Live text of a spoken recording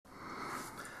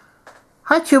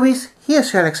Hi Tubies,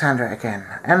 here's Alexander again,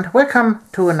 and welcome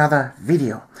to another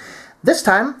video. This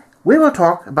time we will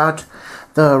talk about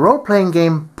the role-playing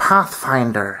game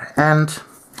Pathfinder and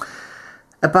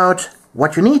about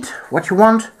what you need, what you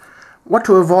want, what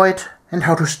to avoid, and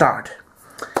how to start.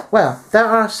 Well, there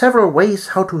are several ways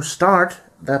how to start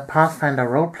the Pathfinder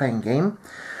role-playing game,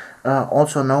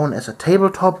 also known as a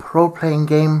tabletop role-playing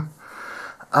game.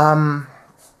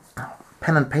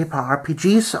 Pen and paper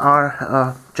RPGs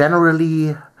are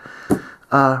generally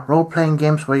role-playing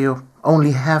games where you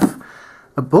only have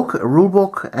a book, a rule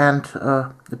book, and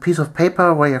a piece of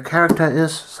paper where your character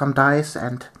is, some dice,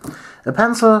 and a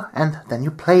pencil, and then you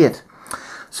play it.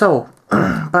 So,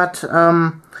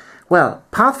 well,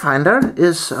 Pathfinder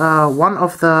is one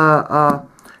of the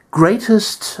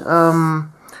greatest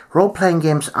role-playing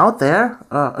games out there,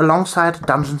 alongside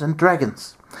Dungeons and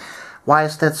Dragons. Why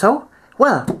is that so?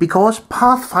 Well, because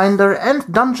Pathfinder and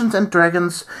Dungeons and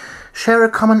Dragons share a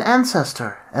common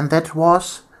ancestor, and that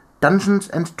was Dungeons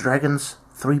and Dragons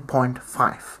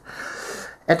 3.5.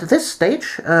 At this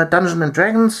stage, Dungeons and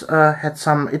Dragons had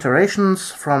some iterations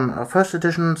from first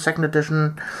edition, second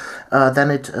edition,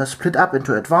 then it split up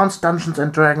into Advanced Dungeons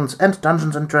and Dragons, and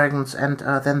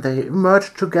then they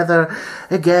merged together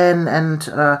again, and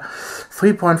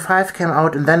 3.5 came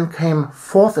out, and then came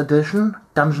 4th edition,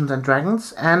 Dungeons and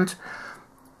Dragons, and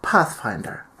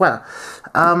Pathfinder. Well,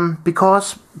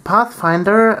 because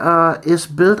Pathfinder is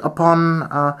built upon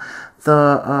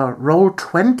the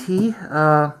Roll20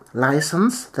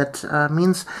 license, that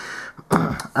means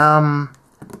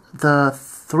the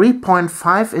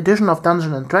 3.5 edition of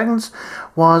Dungeons and Dragons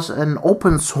was an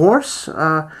open source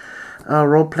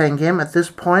role-playing game at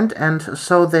this point, and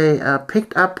so they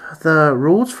picked up the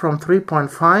rules from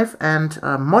 3.5 and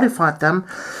modified them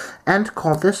and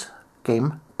called this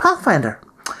game Pathfinder.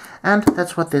 And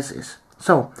that's what this is.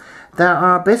 So, there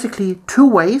are basically two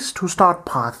ways to start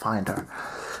Pathfinder.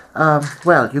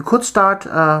 Well, you could start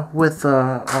with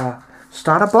a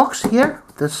starter box here,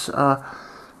 this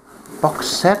box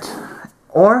set,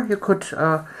 or you could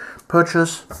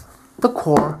purchase the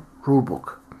core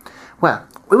rulebook. Well,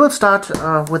 we will start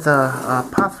with a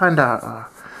Pathfinder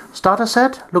starter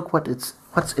set, look what's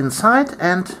inside,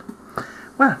 and,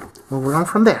 well, move along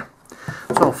from there.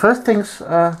 So, first things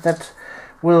that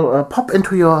will pop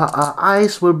into your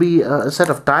eyes will be a set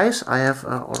of dice. I have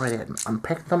already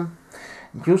unpacked them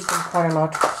and used them quite a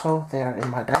lot, so they are in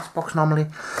my dice box normally.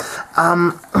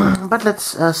 But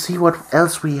let's see what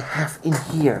else we have in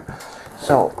here.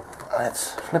 So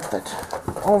let's flip that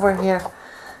over here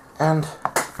and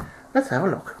let's have a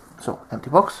look. So,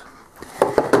 empty box.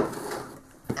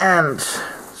 And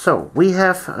so we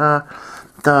have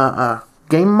the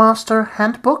Game Master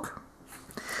Handbook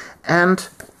and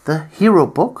the Hero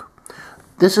Book.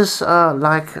 This is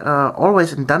like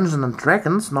always in Dungeons and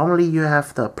Dragons. Normally you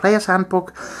have the Player's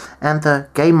Handbook and the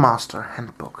Game Master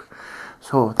Handbook.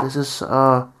 So this is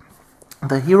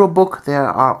the Hero Book. There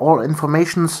are all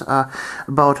informations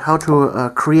about how to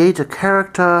create a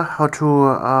character, how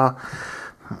to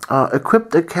equip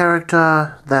the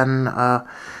character, then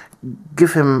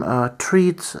give him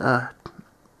treats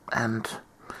and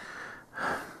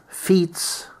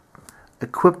feats,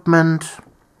 equipment,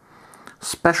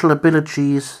 special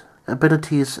abilities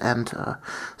and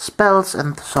spells,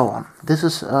 and so on. This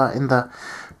is in the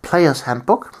Player's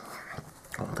Handbook,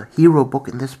 or the Hero Book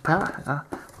in this part.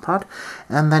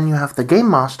 And then you have the Game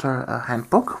Master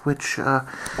Handbook, which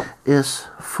is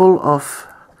full of,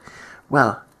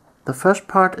 well, the first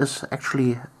part is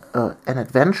actually an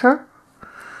adventure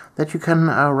that you can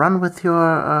run with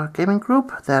your gaming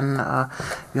group. Then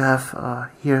you have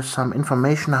here some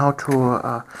information how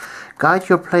to guide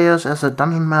your players as a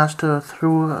dungeon master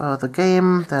through the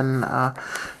game. Then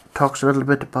talks a little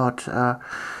bit about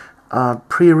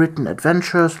pre-written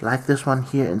adventures like this one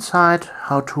here inside,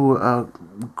 how to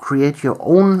create your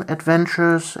own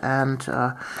adventures, and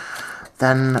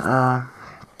then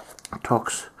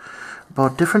talks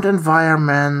about different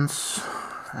environments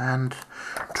and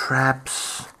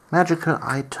traps, magical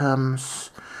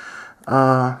items,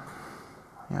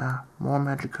 yeah, more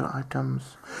magical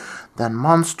items, then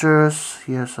monsters.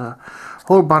 Here's a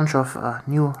whole bunch of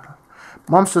new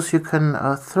monsters you can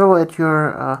throw at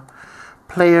your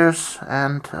players,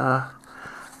 and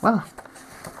well,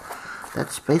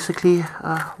 that's basically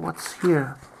what's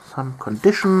here. Some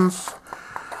conditions,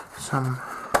 some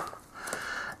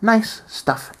nice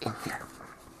stuff in here.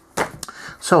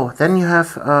 So then you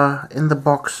have in the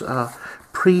box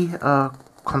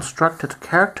pre-constructed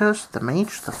characters: the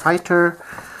mage, the fighter,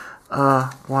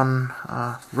 one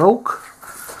rogue,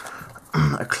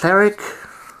 a cleric,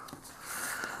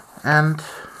 and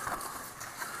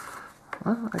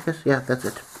Well, I guess, yeah, that's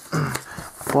it.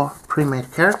 4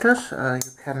 pre-made characters.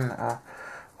 You can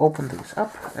open these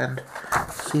up and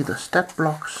see the stat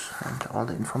blocks and all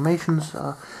the informations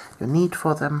you need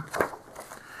for them.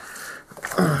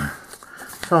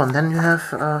 So, and then you have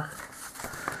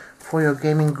for your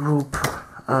gaming group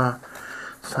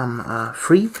some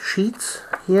free sheets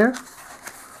here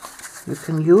you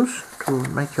can use to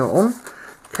make your own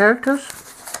characters.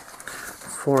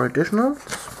 4 additionals.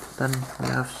 Then we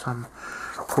have some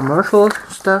commercial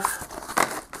stuff.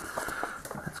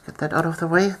 Let's get that out of the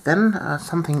way. Then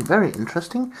something very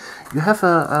interesting. You have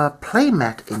a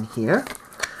playmat in here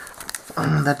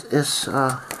that is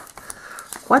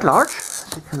quite large,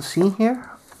 as you can see here.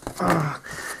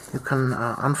 You can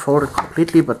unfold it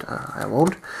completely, but I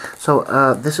won't. So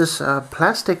this is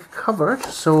plastic covered,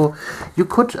 so you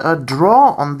could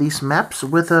draw on these maps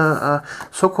with a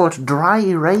so-called dry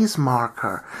erase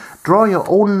marker. Draw your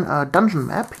own dungeon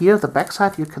map. Here the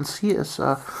backside you can see is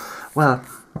well,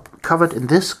 covered in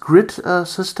this grid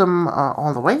system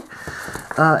all the way,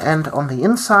 and on the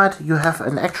inside you have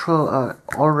an actual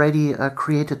already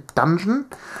created dungeon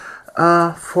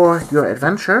for your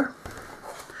adventure.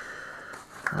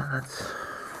 Let's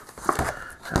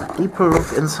have a deeper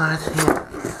look inside here.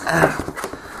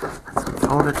 Let's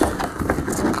unfold it.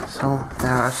 So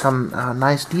there are some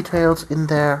nice details in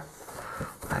there,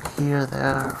 like here,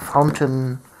 there, a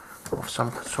fountain of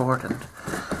some sort, and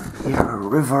here a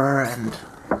river and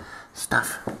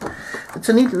stuff. It's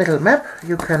a neat little map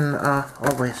you can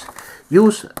always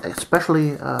use,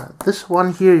 especially this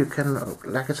one here. You can,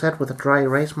 like I said, with a dry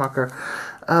erase marker,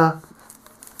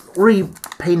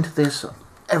 repaint this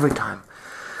every time.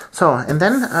 So, and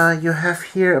then you have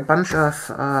here a bunch of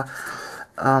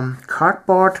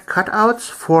cardboard cutouts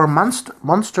for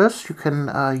monsters you can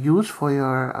use for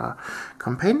your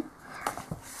campaign.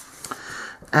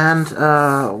 And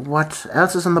what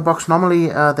else is in the box? Normally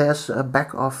there's a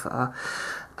bag of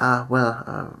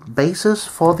bases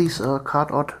for these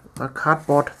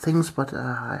cardboard things, but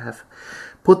I have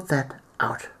put that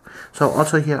out. So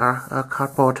also here are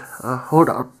cardboard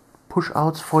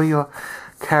push-outs for your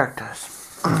characters.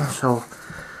 So,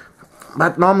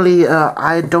 but normally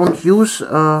I don't use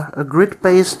a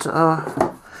grid-based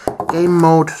game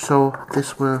mode, so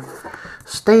this will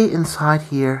stay inside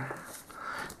here,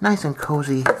 nice and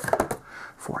cozy,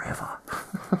 forever.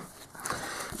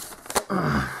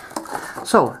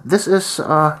 So this is,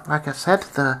 like I said,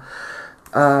 the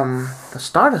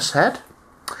starter set,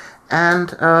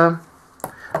 and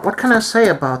what can I say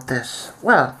about this?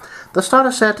 Well, the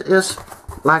starter set is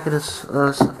like it is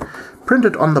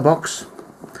printed on the box.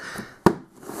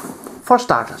 For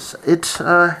starters, it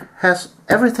has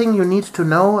everything you need to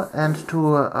know and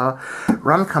to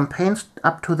run campaigns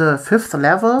up to the 5th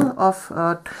level of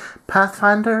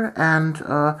Pathfinder, and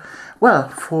well,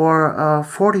 for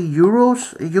 40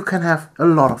 euros you can have a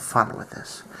lot of fun with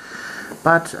this.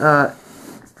 But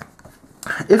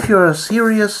if you're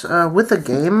serious with the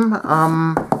game,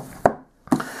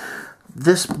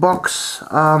 this box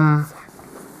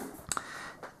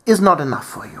is not enough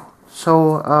for you.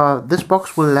 So this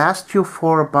box will last you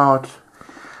for about,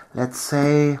 let's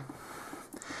say,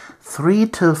 3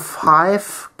 to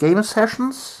 5 game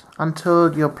sessions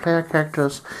until your player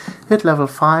characters hit level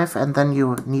 5, and then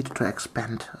you need to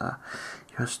expand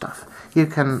your stuff. You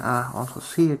can also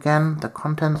see again the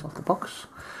contents of the box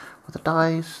with the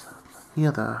dice,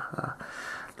 here the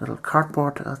little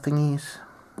cardboard thingies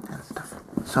and stuff.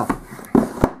 So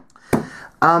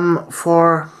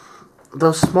for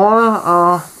the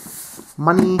small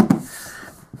money,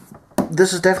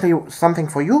 this is definitely something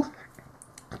for you,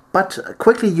 but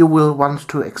quickly you will want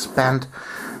to expand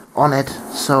on it.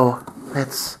 So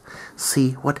let's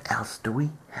see, what else do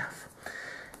we have?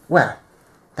 Well,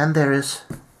 then there is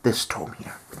this tome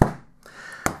here.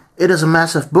 It is a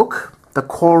massive book, the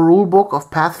core rule book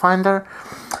of Pathfinder.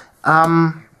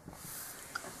 Why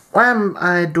am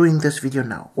I doing this video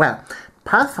now? Well,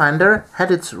 Pathfinder had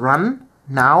its run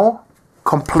now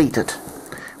completed.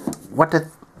 What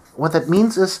that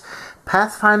means is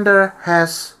Pathfinder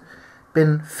has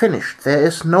been finished. There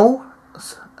is no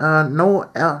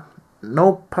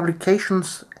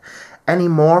publications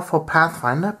anymore for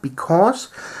Pathfinder, because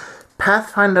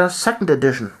Pathfinder 2nd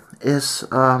edition is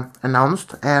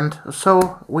announced, and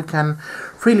so we can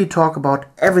freely talk about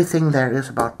everything there is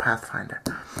about Pathfinder.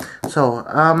 So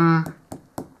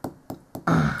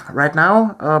right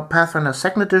now Pathfinder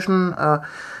 2nd edition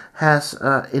has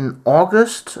in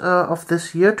August of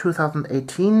this year,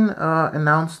 2018,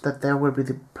 announced that there will be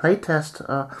the playtest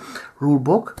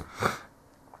rulebook.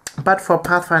 But for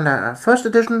Pathfinder 1st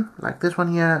edition, like this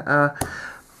one here,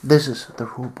 this is the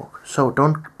rulebook. So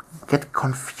don't get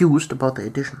confused about the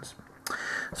editions.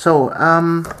 So,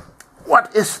 what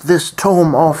is this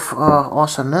tome of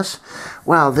awesomeness?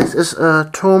 Well, this is a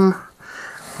tome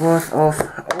worth of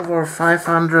over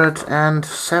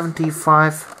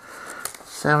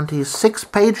 76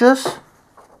 pages.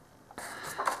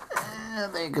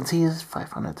 There you can see it's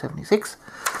 576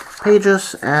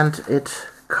 pages, and it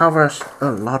covers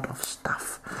a lot of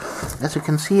stuff. As you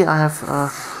can see, I have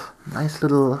nice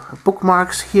little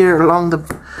bookmarks here along the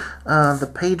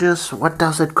pages. What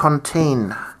does it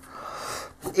contain?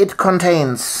 It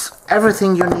contains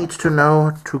everything you need to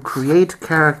know to create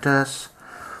characters,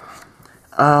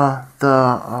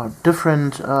 the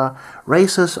different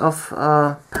races of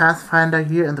Pathfinder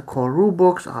here in the core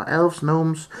rulebooks are elves,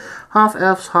 gnomes,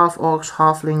 half-elves, half-orcs,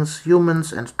 halflings,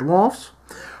 humans, and dwarves.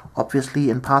 Obviously,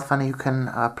 in Pathfinder you can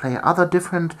play other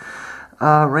different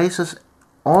races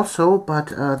also,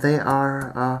 but they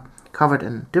are covered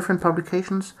in different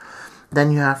publications.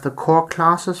 Then you have the core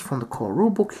classes from the core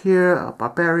rulebook here: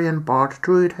 barbarian, bard,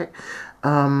 druid,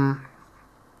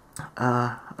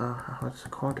 what's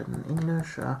it called in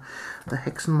English? The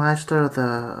Hexenmeister,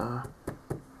 the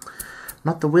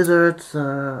not the wizard,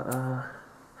 the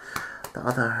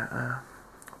other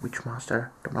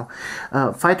witchmaster, don't know.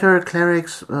 Fighter,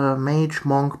 clerics, mage,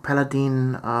 monk,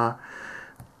 paladin,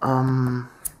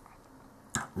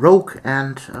 rogue,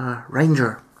 and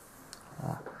ranger.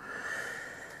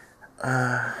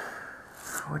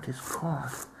 What is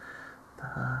called?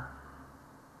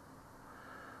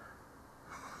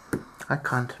 I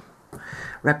can't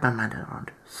wrap my mind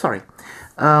around. Sorry.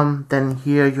 Then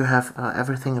here you have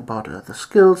everything about the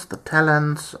skills, the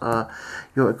talents,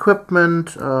 your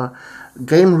equipment,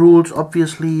 game rules,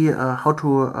 obviously, how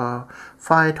to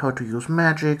fight, how to use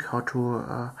magic, how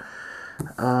to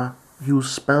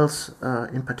use spells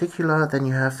in particular. Then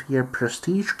you have here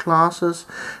prestige classes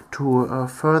to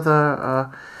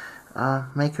further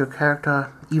make your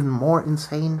character even more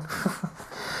insane.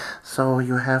 So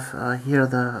you have here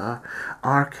the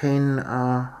arcane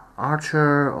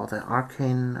archer, or the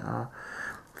arcane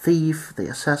thief, the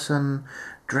assassin,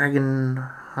 dragon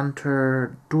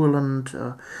hunter, duelant,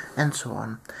 and so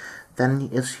on. Then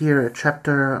is here a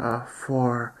chapter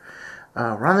for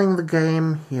running the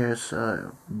game. Here's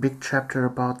a big chapter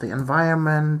about the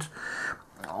environment.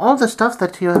 All the stuff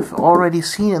that you have already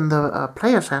seen in the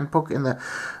player's handbook in the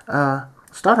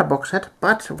starter box set,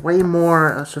 but way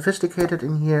more sophisticated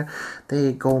in here.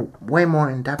 They go way more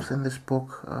in depth in this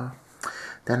book.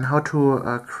 Then how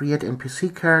to create NPC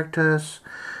characters.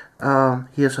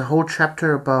 Here's a whole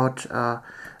chapter about a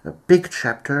big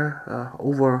chapter,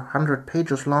 over 100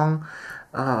 pages long,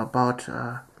 about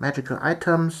magical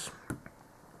items,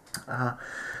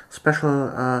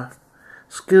 special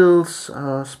skills,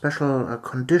 special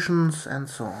conditions, and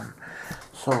so on.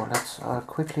 So let's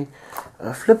quickly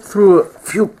flip through a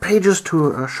few pages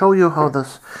to show you how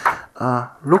this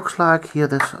looks like. Here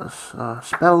this is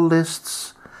spell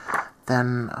lists,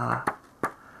 then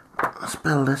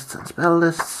spell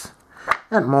lists,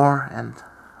 and more. And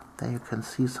there you can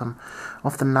see some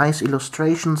of the nice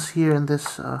illustrations here in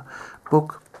this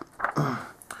book.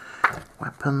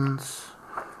 Weapons,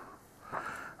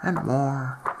 and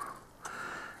more.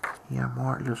 Here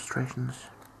more illustrations.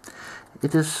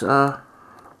 It is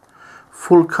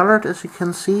full colored, as you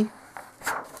can see,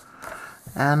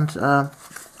 and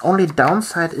only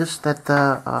downside is that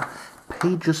the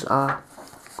pages are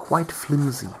quite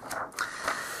flimsy.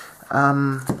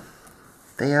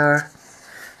 They are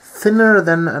thinner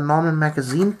than a normal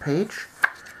magazine page.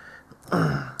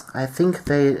 I think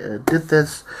they did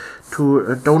this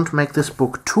to don't make this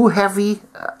book too heavy.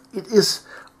 It is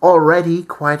already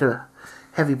quite a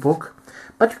heavy book,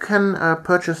 but you can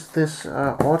purchase this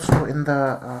also in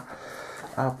the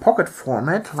pocket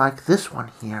format, like this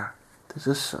one here. This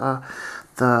is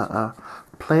the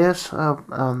player's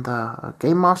the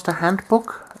Game Master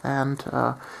Handbook, and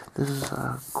this is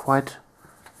quite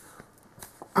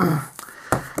a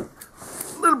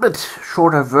little bit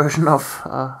shorter version of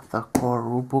the core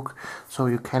rulebook, so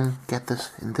you can get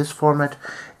this in this format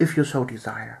if you so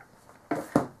desire.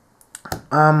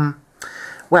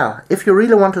 Well, if you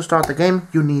really want to start the game,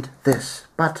 you need this.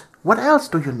 But what else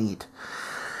do you need?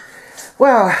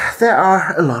 Well, there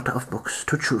are a lot of books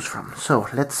to choose from. So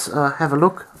let's have a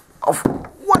look of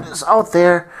what is out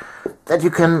there that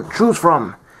you can choose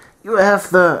from. You have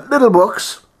the little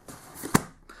books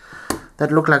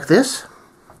that look like this.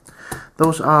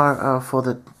 Those are for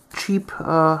the cheap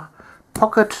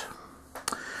pocket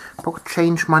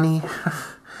change money.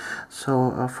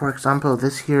 So, for example,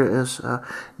 this here is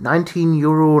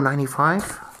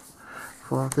 €19.95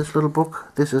 for this little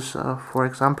book. This is, for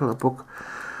example, a book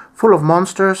full of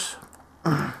monsters.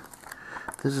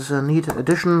 This is a neat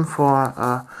addition for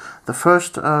the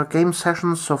first game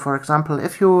sessions. So for example,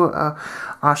 if you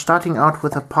are starting out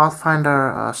with a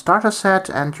Pathfinder starter set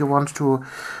and you want to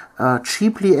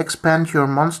cheaply expand your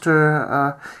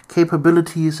monster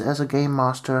capabilities as a game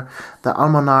master, the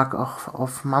Almanac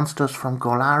of Monsters from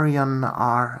Golarion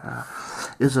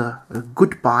is a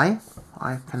good buy.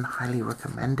 I can highly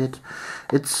recommend it.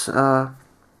 It's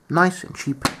nice and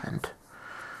cheap and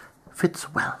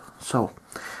fits well. So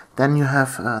then you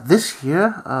have this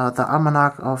here, the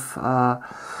Almanac of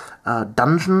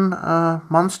Dungeon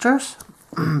Monsters.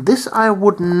 This I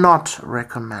would not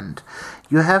recommend.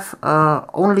 You have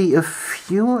only a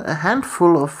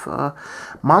handful of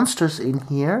monsters in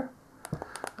here.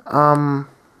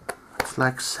 It's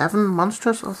like 7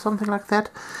 monsters or something like that.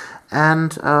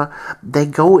 And they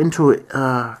go into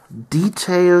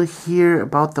detail here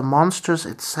about the monsters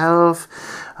itself,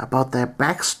 about their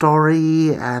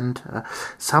backstory, and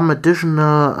some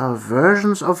additional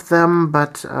versions of them.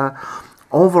 But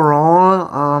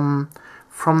overall,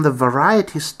 from the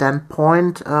variety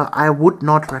standpoint, I would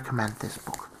not recommend this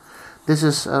book. This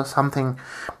is something,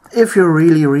 if you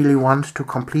really want to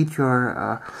complete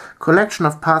your collection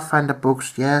of Pathfinder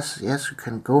books, yes, you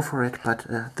can go for it, but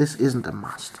this isn't a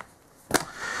must.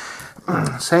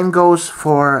 Same goes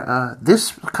for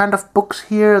this kind of books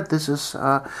here. These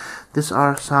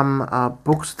are some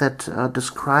books that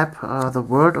describe the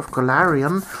world of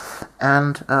Golarion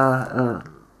and a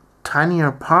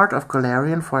tinier part of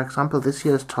Golarion. For example, this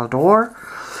here is Taldor,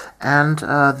 and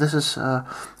this is a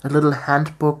little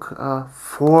handbook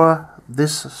for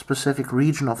this specific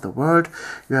region of the world.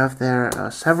 You have there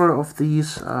several of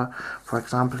these. For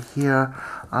example, here,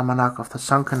 Almanac of the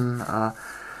Sunken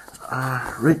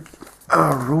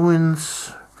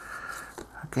Ruins.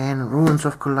 Again, Ruins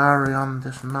of Golarion.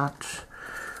 This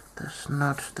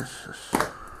is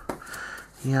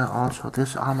here also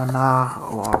this Almanac,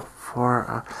 or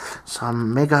for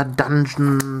some mega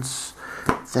dungeons.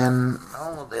 Then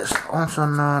this also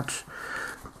not.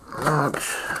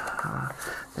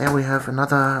 There we have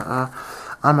another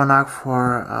Almanac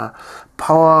for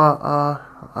power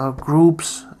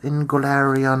groups in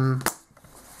Golarion.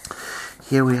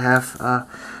 Here we have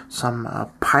some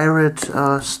pirate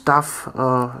stuff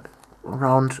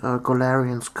around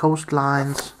Golarion's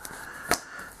coastlines.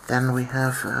 Then we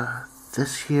have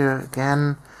this here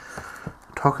again,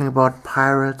 talking about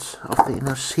pirates of the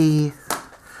inner sea,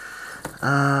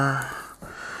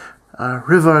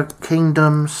 river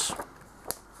kingdoms,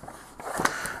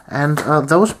 and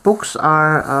those books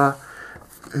are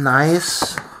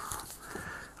nice.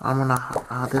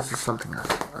 This is something else.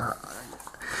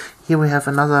 Here we have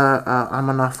another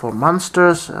Almanac for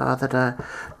monsters that I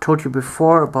told you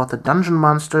before about the dungeon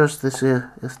monsters. This is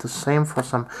the same for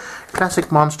some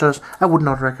classic monsters. I would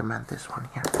not recommend this one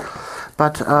here.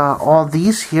 But all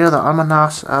these here, the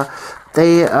almanacs,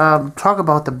 they talk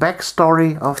about the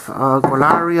backstory of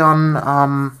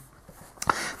Golarion.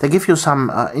 They give you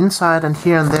some insight, and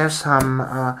here and there some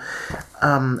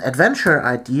adventure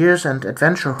ideas and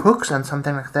adventure hooks and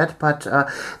something like that, but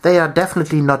they are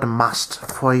definitely not a must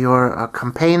for your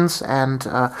campaigns and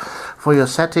for your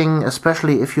setting,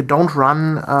 especially if you don't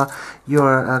run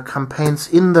your campaigns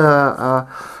in the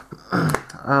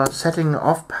setting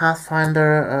of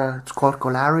Pathfinder. It's called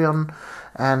Golarion,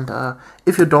 and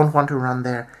if you don't want to run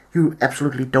there, you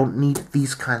absolutely don't need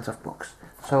these kinds of books.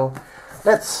 So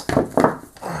let's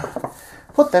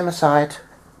put them aside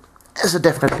as a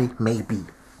definitely maybe.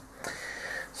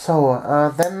 So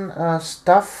then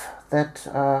stuff that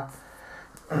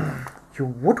you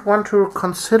would want to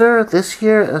consider. This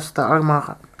here is the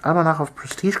Almanac of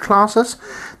Prestige Classes.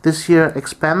 This here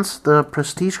expands the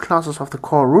prestige classes of the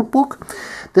core rulebook.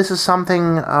 This is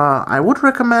something I would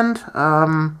recommend.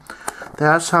 There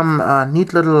are some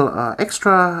neat little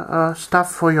extra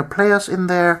stuff for your players in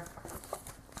there.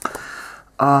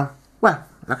 Well,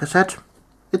 like I said,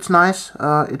 it's nice.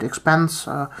 It expands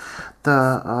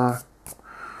the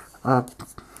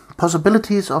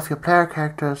possibilities of your player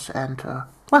characters, and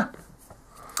well,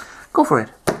 go for it.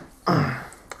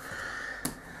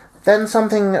 Then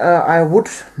something I would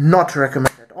not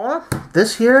recommend at all.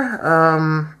 This here,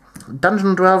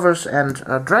 Dungeon Dwellers and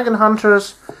Dragon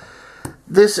Hunters.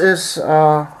 This is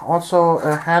also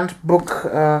a handbook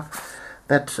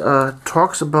that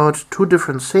talks about two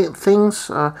different things.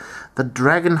 The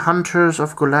Dragon Hunters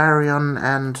of Golarion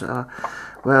and,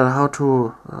 well, how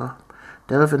to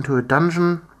delve into a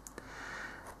dungeon.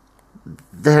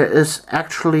 There is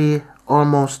actually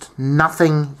almost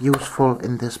nothing useful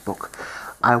in this book.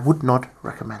 I would not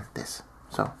recommend this.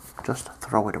 So, just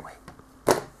throw it away.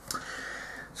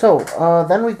 So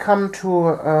then we come to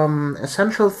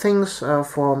essential things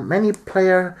for many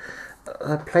players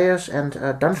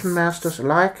and dungeon masters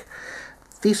alike.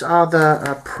 These are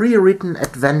the pre-written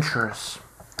adventures.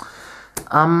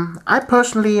 I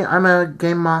personally, I'm a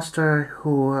game master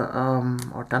who,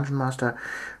 or dungeon master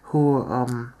who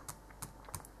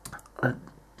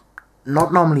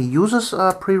not normally uses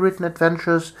pre-written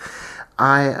adventures.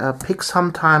 I pick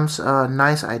sometimes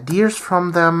nice ideas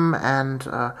from them and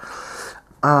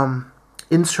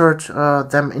insert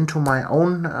them into my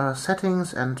own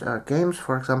settings and games.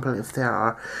 For example, if there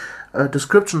are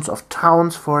descriptions of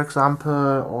towns, for example,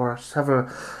 or several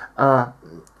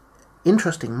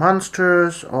interesting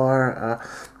monsters or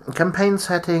campaign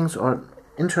settings or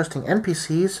interesting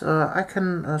NPCs, I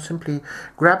can simply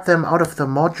grab them out of the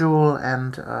module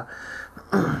and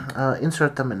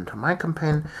insert them into my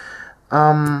campaign.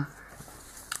 From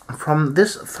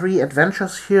these 3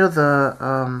 adventures here,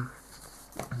 the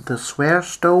Swear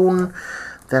Stone,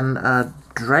 then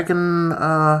Dragon,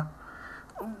 I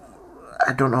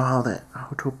don't know how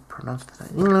to pronounce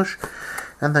that in English,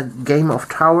 and the Game of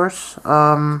Towers.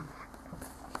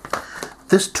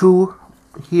 These 2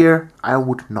 here I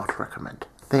would not recommend.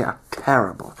 They are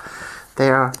terrible. They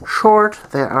are short,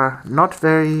 they are not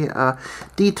very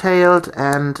detailed,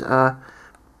 and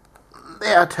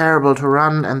they are terrible to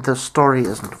run, and the story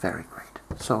isn't very great.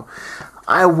 So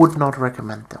I would not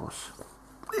recommend those.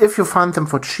 If you find them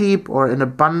for cheap or in a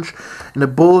bunch, in a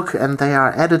bulk, and they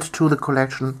are added to the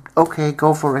collection, okay,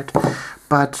 go for it.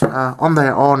 But on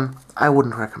their own, I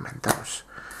wouldn't recommend those.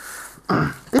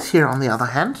 This here, on the other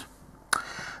hand,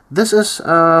 this is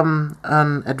an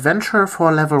adventure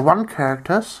for level 1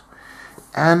 characters,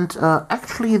 and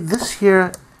actually this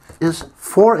here is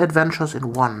 4 adventures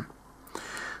in one.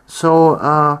 So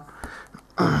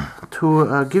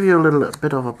to give you a little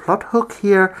bit of a plot hook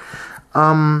here,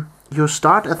 you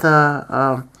start at the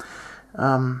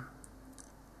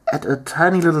at a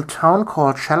tiny little town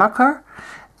called Shellacre,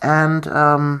 and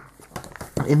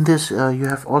in this you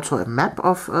have also a map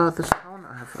of this town.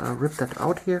 I have ripped that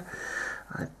out here.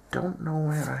 I don't know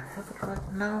where I have it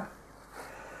right now.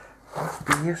 It must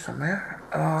be here somewhere.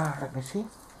 Let me see.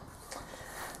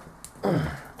 Do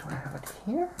I have it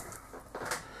here?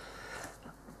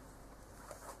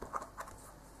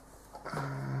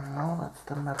 No, that's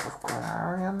the map of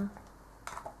Galarian.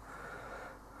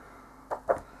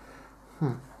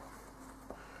 Where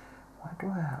do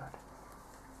I have it?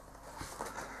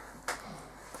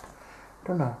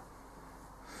 Don't know.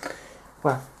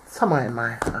 Well, somewhere in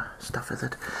my stuff is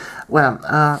it. Well,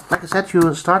 like I said,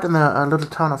 you start in the little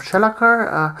town of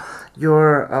Shellacre.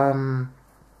 Your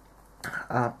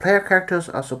player characters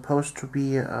are supposed to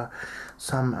be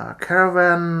some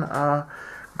caravan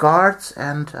guards,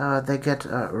 and they get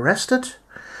arrested.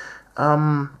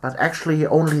 But actually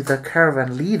only the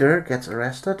caravan leader gets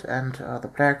arrested, and the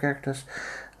player characters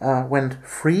went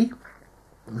free.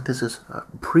 This is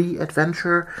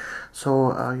pre-adventure,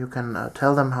 so you can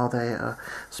tell them how they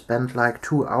spend like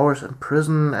 2 hours in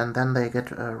prison, and then they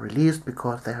get released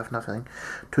because they have nothing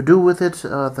to do with it.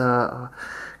 The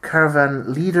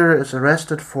caravan leader is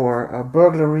arrested for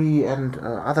burglary and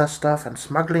other stuff, and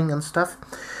smuggling and stuff.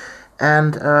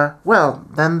 And, well,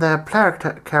 then their player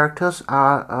characters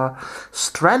are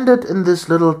stranded in this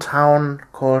little town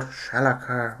called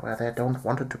Shellacre, where they don't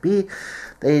want it to be.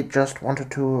 They just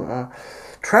wanted to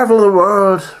travel the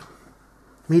world,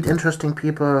 meet interesting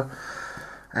people,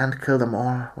 and kill them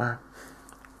all. Well,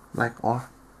 like all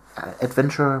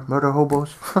adventure murder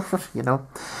hobos, you know.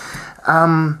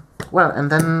 Well, and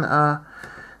then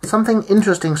something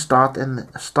interesting starts in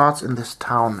this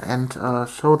town, and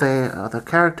so the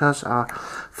characters are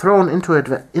thrown into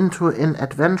an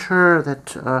adventure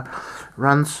that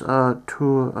runs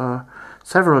to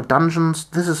several dungeons.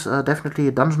 This is definitely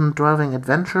a dungeon-dwelling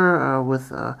adventure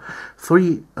with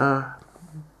 3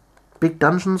 big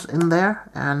dungeons in there,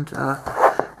 and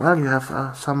well, you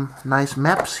have some nice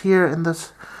maps here in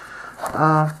this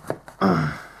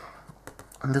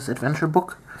adventure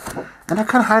book, and I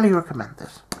can highly recommend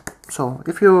this. So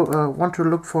if you want to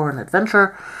look for an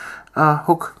adventure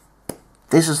hook,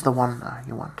 this is the one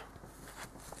you want.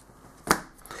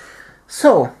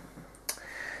 So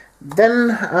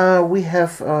then we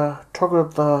have talked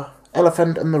about the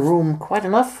elephant in the room quite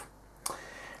enough.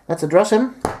 Let's address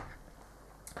him.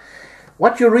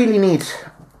 What you really need.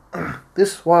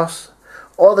 This was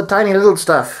all the tiny little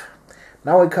stuff.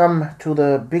 Now we come to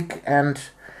the big and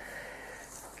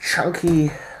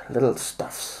chunky little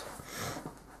stuffs.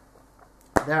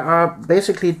 There are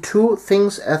basically 2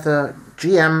 things as a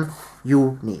GM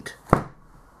you need.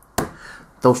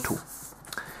 Those 2.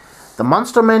 The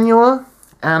monster manual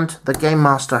and the Game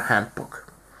Master Handbook.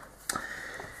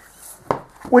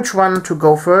 Which one to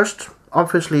go first?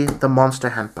 Obviously the Monster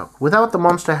Handbook. Without the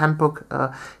Monster Handbook,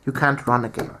 you can't run a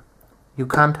game. You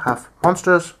can't have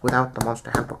monsters without the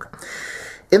Monster Handbook.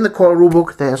 In the core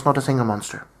rulebook, there is not a single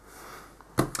monster.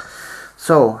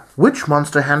 So, which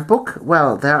Monster Handbook?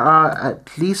 Well, there are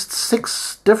at least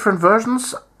 6 different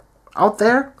versions out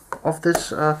there of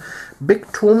this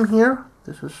big tome here.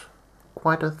 This is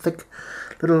quite a thick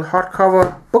little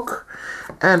hardcover book,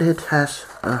 and it has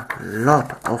a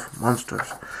lot of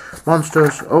monsters.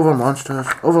 Monsters, over monsters,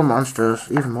 over monsters,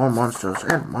 even more monsters,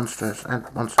 and monsters, and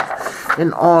monsters.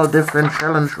 In all different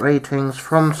challenge ratings,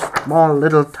 from small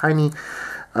little tiny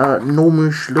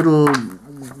gnomish little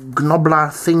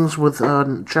gnobler things with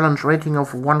a challenge rating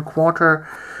of 1/4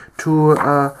 to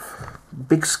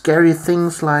big scary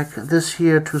things like this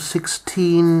here to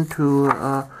 16 to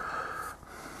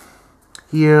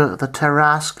here the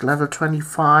Tarrasque level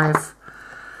 25.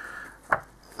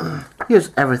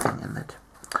 Here's everything in it.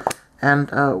 And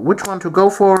which one to go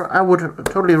for? I would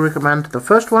totally recommend the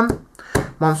first one,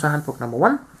 Monster Handbook number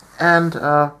 1, and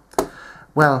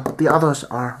well, the others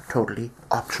are totally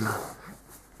optional.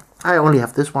 I only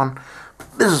have this one.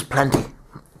 This is plenty.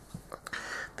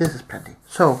 This is plenty.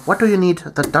 So, what do you need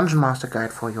the Dungeon Master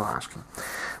Guide for, you're asking?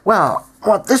 Well,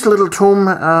 what this little tome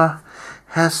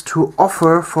has to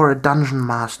offer for a Dungeon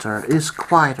Master is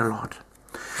quite a lot.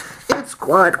 It's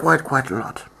quite a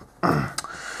lot.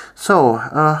 So,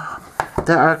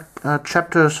 there are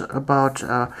chapters about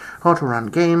how to run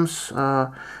games,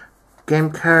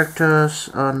 game characters,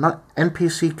 not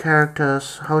NPC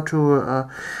characters, how to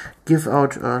give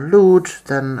out loot,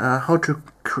 then how to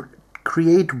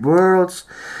create worlds,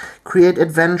 create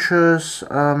adventures,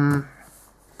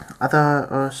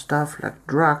 other stuff like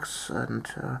drugs and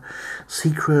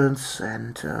secrets,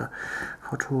 and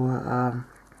how to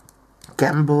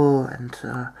gamble, and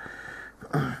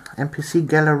NPC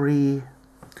gallery.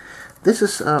 This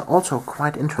is also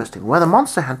quite interesting. Well, the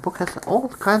Monster Handbook has all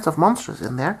kinds of monsters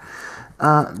in there.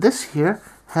 This here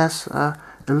has a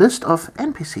list of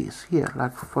NPCs here,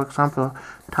 like for example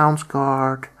Town's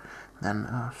Guard, then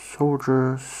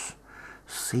soldiers,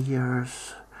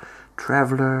 seers,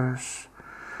 travelers,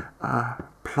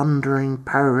 plundering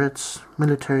pirates,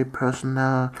 military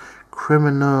personnel,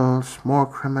 criminals, more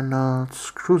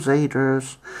criminals,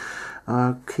 crusaders,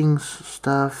 king's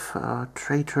stuff,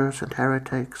 traitors and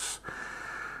heretics,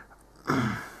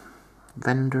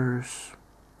 vendors.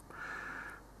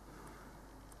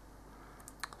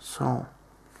 So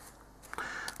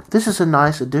this is a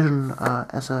nice addition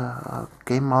as a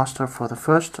game master for the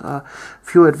first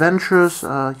few adventures.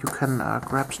 You can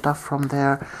grab stuff from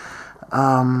there.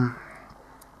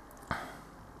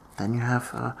 Then you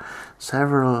have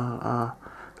several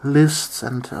lists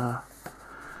and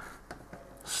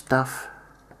stuff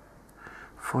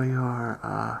for your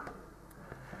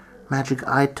magic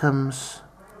items.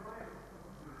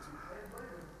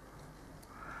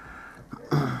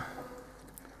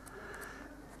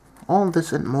 All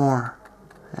this and more,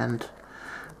 and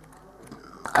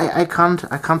I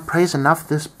can't praise enough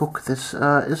this book. This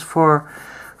is for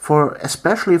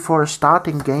especially for a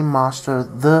starting game master,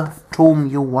 the tome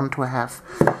you want to have.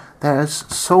 There is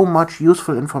so much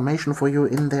useful information for you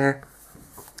in there.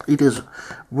 It is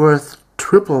worth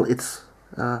triple its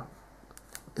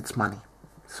money.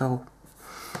 So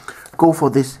go for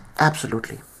this,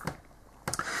 absolutely.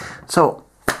 So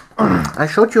I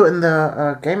showed you in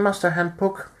the Game Master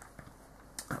Handbook.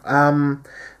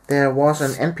 There was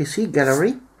an NPC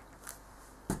gallery.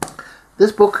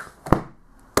 This book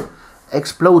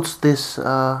explodes this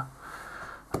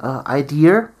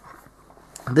idea.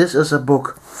 This is a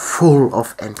book full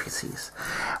of NPCs.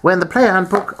 When the player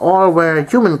handbook all were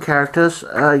human characters,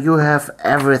 you have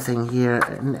everything here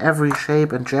in every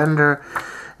shape and gender,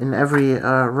 in every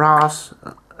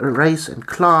race and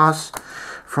class,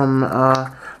 from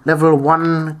level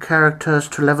 1 characters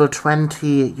to level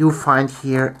 20. You find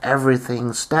here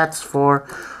everything, stats for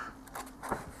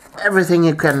everything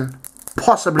you can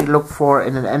possibly look for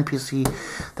in an NPC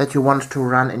that you want to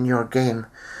run in your game.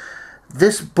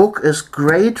 This book is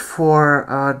great for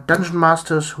dungeon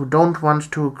masters who don't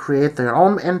want to create their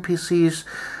own NPCs,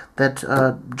 that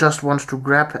just want to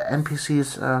grab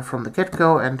NPCs from the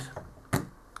get-go and,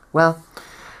 well,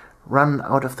 run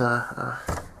out of the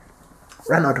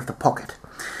pocket.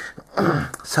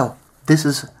 So this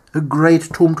is a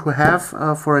great tome to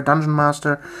have for a dungeon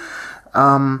master.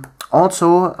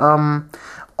 Also,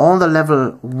 all the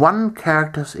level 1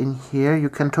 characters in here you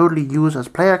can totally use as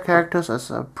player characters,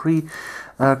 as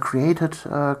pre-created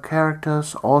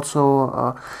characters.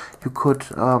 Also, you could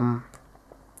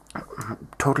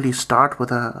totally start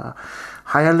with a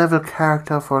higher level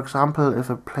character. For example, if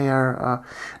a player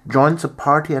joins a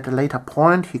party at a later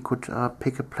point, he could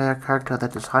pick a player character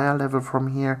that is higher level from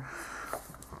here.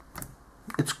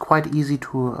 It's quite easy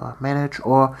to manage.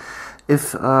 Or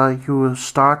if you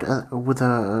start with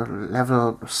a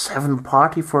level 7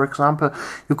 party, for example,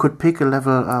 you could pick a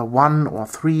level 1 or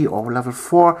 3 or level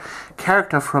 4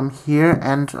 character from here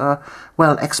and,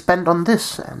 well, expand on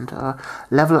this and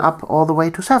level up all the way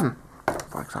to 7,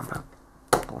 for example.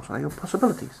 Those are your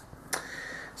possibilities.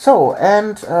 So,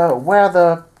 and where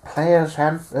the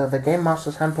the Game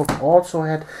Master's Handbook also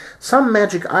had some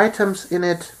magic items in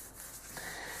it.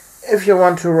 If you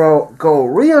want to go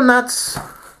real nuts,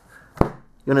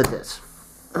 you need this.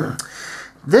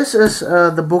 This is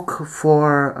the book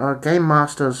for game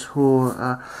masters who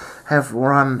have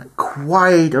run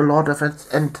quite a lot of it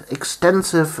and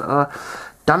extensive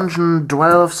dungeon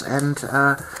delves, and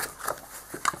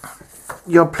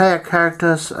your player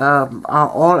characters are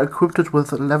all equipped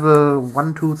with level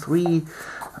 1, 2, 3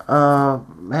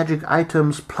 magic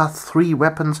items plus 3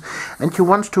 weapons, and you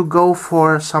want to go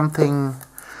for something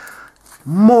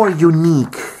more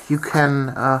unique. You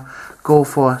can go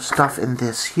for stuff in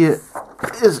this. Here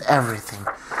is everything.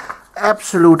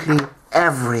 Absolutely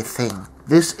everything.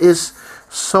 This is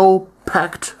so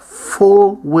packed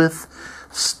full with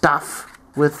stuff,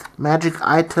 with magic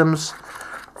items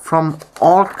from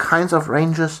all kinds of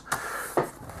ranges.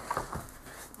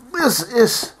 This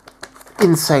is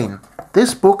insane.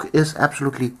 This book is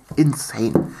absolutely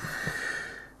insane.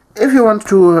 If you want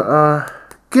to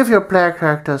give your player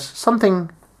characters something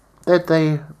that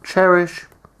they cherish,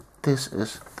 this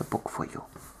is the book for you.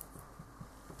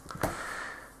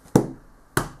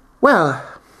 Well,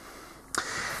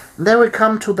 then we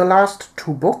come to the last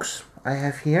 2 books I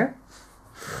have here.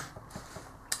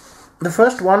 The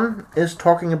first one is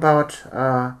talking about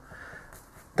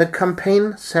the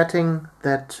campaign setting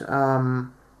that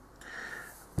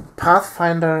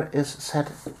Pathfinder is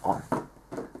set on.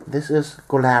 This is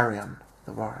Golarion,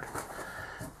 the world.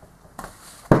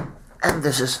 And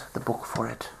this is the book for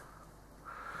it.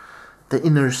 The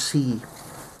Inner Sea.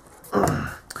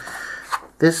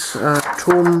 This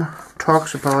tome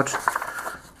talks about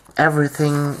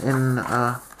everything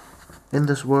in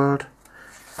this world.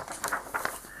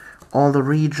 All the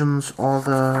regions, all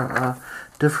the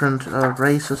different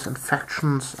races and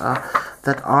factions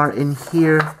that are in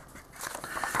here.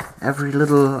 Every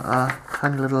little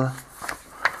tiny little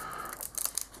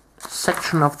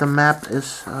section of the map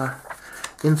is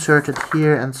inserted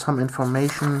here, and some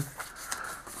information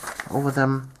over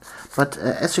them. But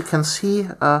as you can see,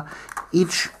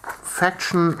 each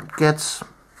faction gets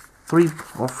 3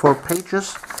 or 4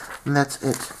 pages, and that's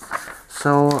it.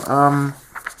 So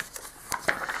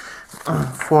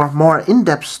for more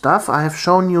in-depth stuff, I have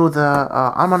shown you the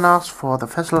almanacs for the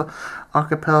Fessel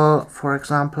Archipel, for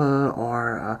example,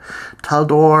 or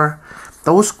Taldor.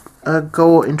 Those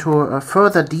go into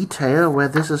further detail, where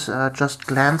this is just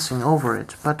glancing over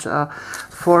it. But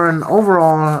for an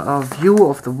overall view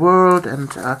of the world,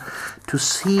 and to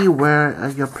see where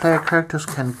your player characters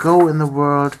can go in the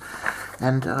world,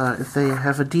 and if they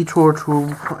have a detour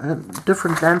to a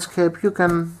different landscape, you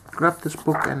can grab this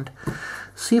book and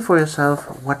see for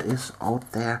yourself what is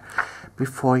out there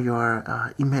before your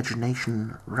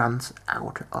imagination runs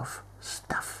out of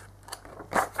stuff.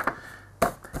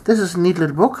 This is a neat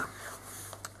little book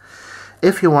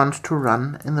if you want to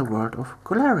run in the world of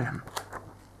Golarion.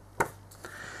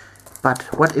 But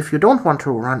what if you don't want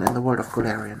to run in the world of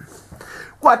Golarion?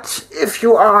 What if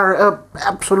you are a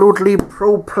absolutely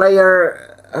pro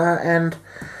player and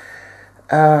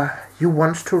you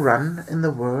want to run in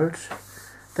the world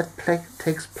that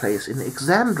takes place in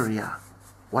Exandria?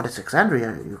 What is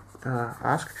Exandria, you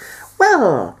ask?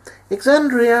 Well,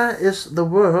 Exandria is the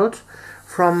world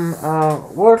from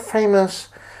world-famous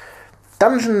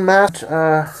dungeon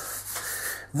master,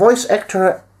 voice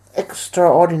actor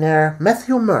extraordinaire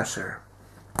Matthew Mercer.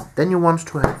 Then you want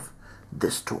to have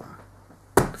this tome.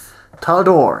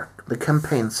 Taldor, the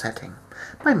campaign setting,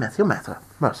 by Matthew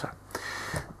Mercer.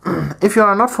 If you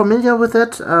are not familiar with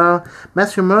it,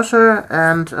 Matthew Mercer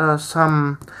and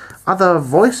some other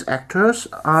voice actors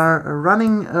are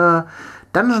running a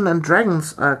Dungeons and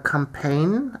Dragons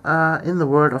campaign in the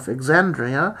world of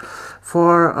Exandria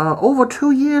for over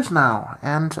 2 years now,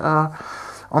 and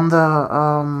on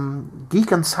the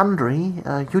Geek and Sundry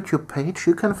YouTube page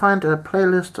you can find a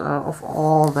playlist of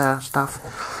all their stuff,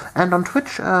 and on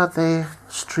Twitch they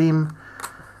stream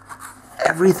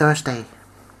every Thursday.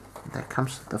 There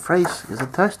comes the phrase, is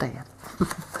it Thursday yet?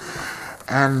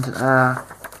 And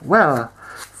well,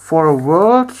 for a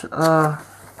world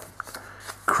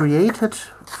created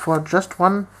for just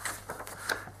one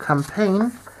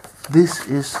campaign, this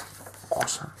is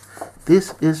awesome.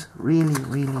 This is really,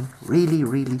 really, really,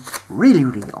 really, really,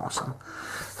 really awesome.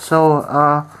 So,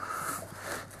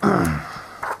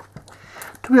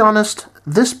 to be honest,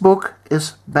 this book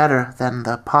is better than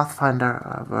the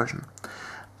Pathfinder version.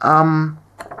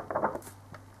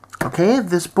 Okay,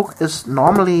 this book is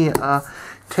normally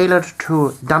tailored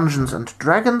to Dungeons and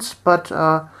Dragons, but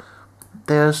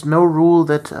there's no rule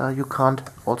that you can't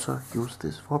also use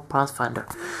this for Pathfinder.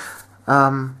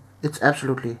 It's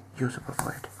absolutely usable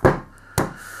for it.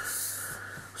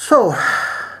 So,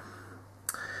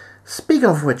 speaking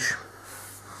of which,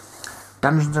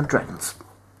 Dungeons and Dragons.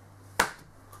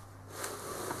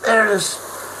 There is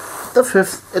the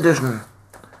 5th edition.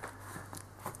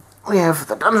 We have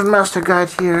the Dungeon Master Guide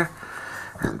here,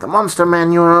 and the Monster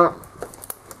Manual,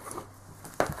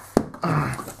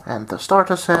 and the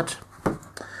starter set.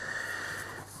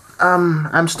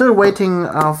 I'm still waiting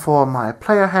for my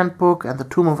player handbook and the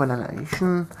Tomb of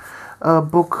Annihilation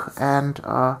book, and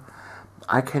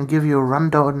I can give you a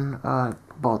rundown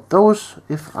about those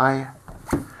if I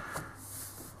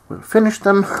will finish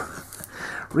them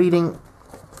reading,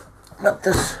 but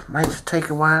this might take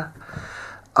a while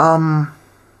on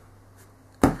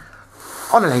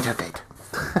a later date.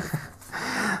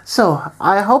 So,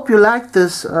 I hope you liked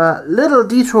this little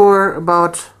detour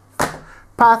about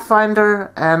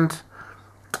Pathfinder and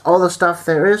all the stuff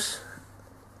there is.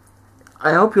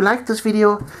 I hope you liked this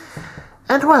video,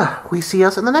 and well, we see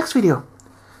us in the next video.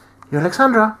 You're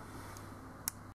Alexandra.